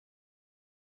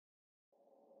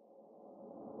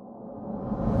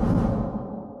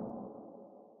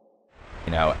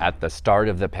at the start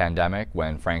of the pandemic,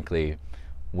 when frankly,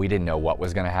 we didn't know what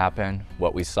was going to happen,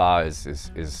 what we saw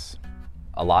is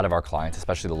a lot of our clients,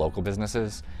 especially the local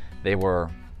businesses, they were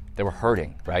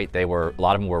hurting, right? A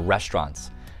lot of them were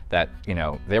restaurants that, they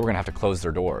were going to have to close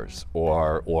their doors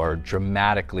or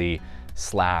dramatically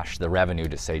slash the revenue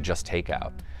to say just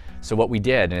takeout. So what we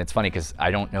did, and it's funny because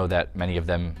I don't know that many of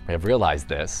them have realized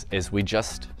this, is we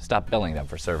just stopped billing them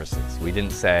for services. We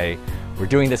didn't say, we're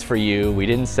doing this for you. We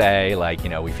didn't say like,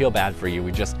 we feel bad for you.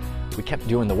 We kept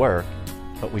doing the work,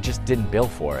 but we just didn't bill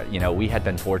for it. We had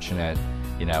been fortunate,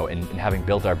 in having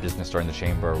built our business during the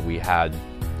chamber, we had,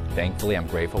 thankfully, I'm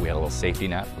grateful, we had a little safety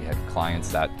net. We had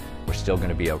clients that were still going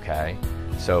to be okay.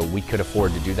 So we could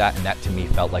afford to do that, and that to me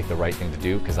felt like the right thing to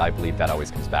do, because I believe that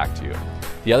always comes back to you.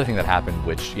 The other thing that happened,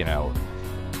 which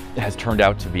has turned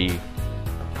out to be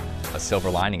a silver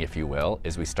lining, if you will,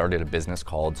 is we started a business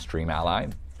called Stream Ally.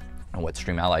 And what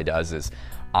Stream Ally does is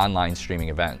online streaming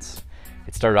events.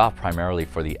 It started off primarily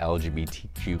for the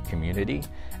LGBTQ community,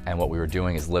 and what we were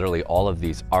doing is literally all of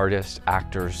these artists,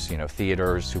 actors,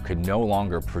 theaters who could no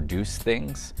longer produce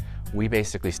things. We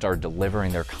basically started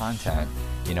delivering their content,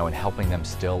 and helping them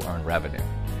still earn revenue.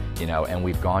 And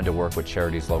we've gone to work with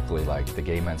charities locally like the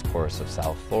Gay Men's Chorus of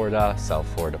South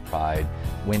Florida Pride,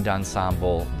 Wind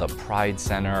Ensemble, the Pride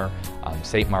Center,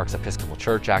 St. Mark's Episcopal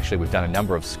Church. Actually, we've done a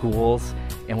number of schools.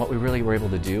 And what we really were able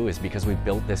to do is, because we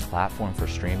built this platform for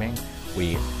streaming,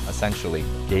 we essentially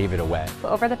gave it away.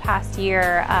 Over the past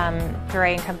year,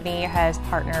 Duray & Company has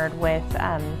partnered with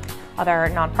other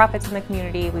nonprofits in the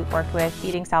community. We've worked with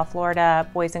Feeding South Florida,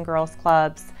 Boys and Girls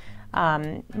Clubs,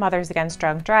 Mothers Against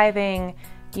Drunk Driving,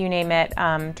 you name it.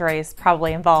 Duray is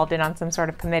probably involved in on some sort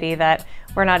of committee that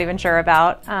we're not even sure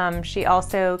about. She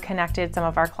also connected some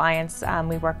of our clients.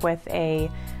 We work with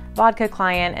a vodka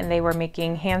client, and they were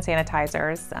making hand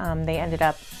sanitizers. They ended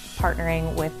up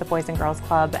partnering with the Boys and Girls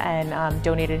Club and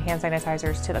donated hand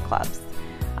sanitizers to the clubs.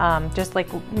 Just like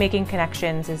making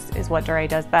connections is what Duray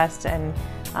does best, and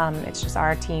it's just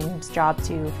our team's job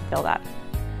to fulfill that.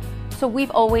 So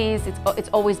it's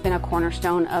always been a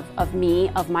cornerstone of me,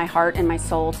 of my heart and my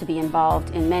soul, to be involved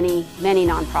in many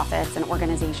nonprofits and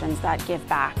organizations that give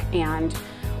back. And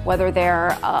whether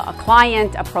they're a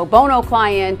client, a pro bono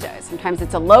client, sometimes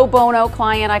it's a low bono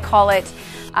client, I call it,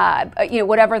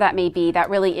 whatever that may be, that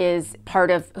really is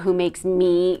part of who makes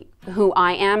me who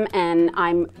I am. And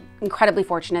I'm incredibly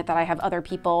fortunate that I have other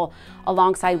people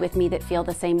alongside with me that feel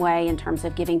the same way in terms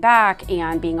of giving back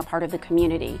and being a part of the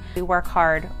community. We work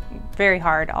hard, very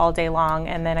hard, all day long,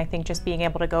 and then I think just being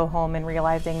able to go home and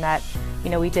realizing that,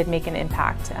 we did make an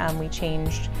impact. We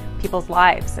changed people's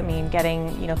lives. I mean,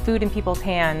 getting, food in people's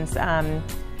hands,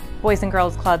 Boys and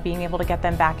Girls Club, being able to get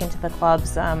them back into the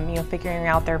clubs, figuring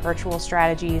out their virtual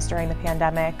strategies during the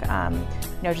pandemic,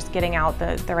 just getting out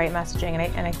the right messaging.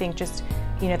 And I think just,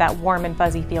 that warm and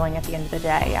fuzzy feeling at the end of the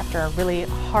day after a really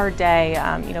hard day,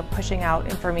 pushing out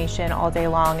information all day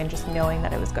long and just knowing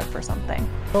that it was good for something.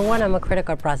 For one, I'm a credit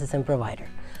card processing provider.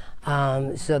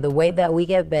 So the way that we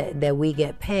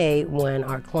get paid when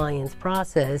our clients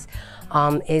process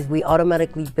is we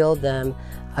automatically bill them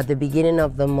at the beginning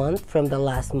of the month from the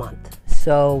last month.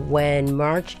 So when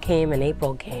March came and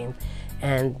April came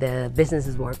and the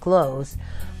businesses were closed,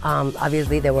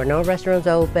 obviously there were no restaurants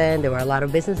open, there were a lot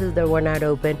of businesses that were not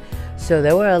open, so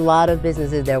there were a lot of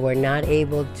businesses that were not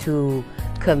able to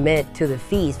commit to the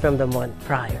fees from the month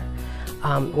prior.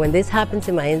 When this happens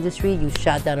in my industry, you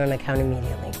shut down an account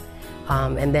immediately.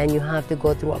 And then you have to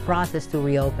go through a process to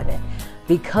reopen it.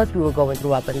 Because we were going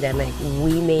through a pandemic,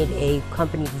 we made a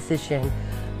company decision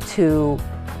to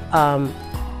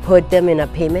put them in a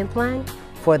payment plan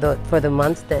for the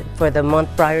month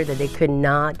prior that they could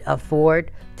not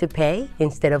afford to pay,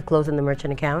 instead of closing the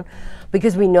merchant account,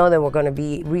 because we know that we're going to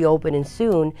be reopening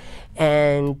soon,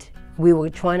 and we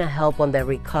were trying to help on the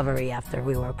recovery after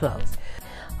we were closed.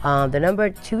 The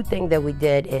number two thing that we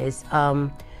did is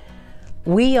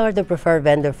we are the preferred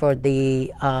vendor for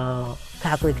the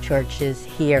Catholic churches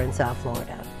here in South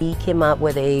Florida. We came up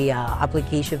with a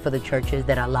application for the churches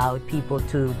that allowed people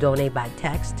to donate by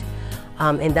text,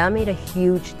 and that made a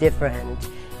huge difference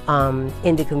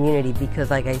in the community,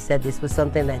 because like I said, this was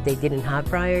something that they didn't have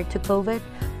prior to COVID.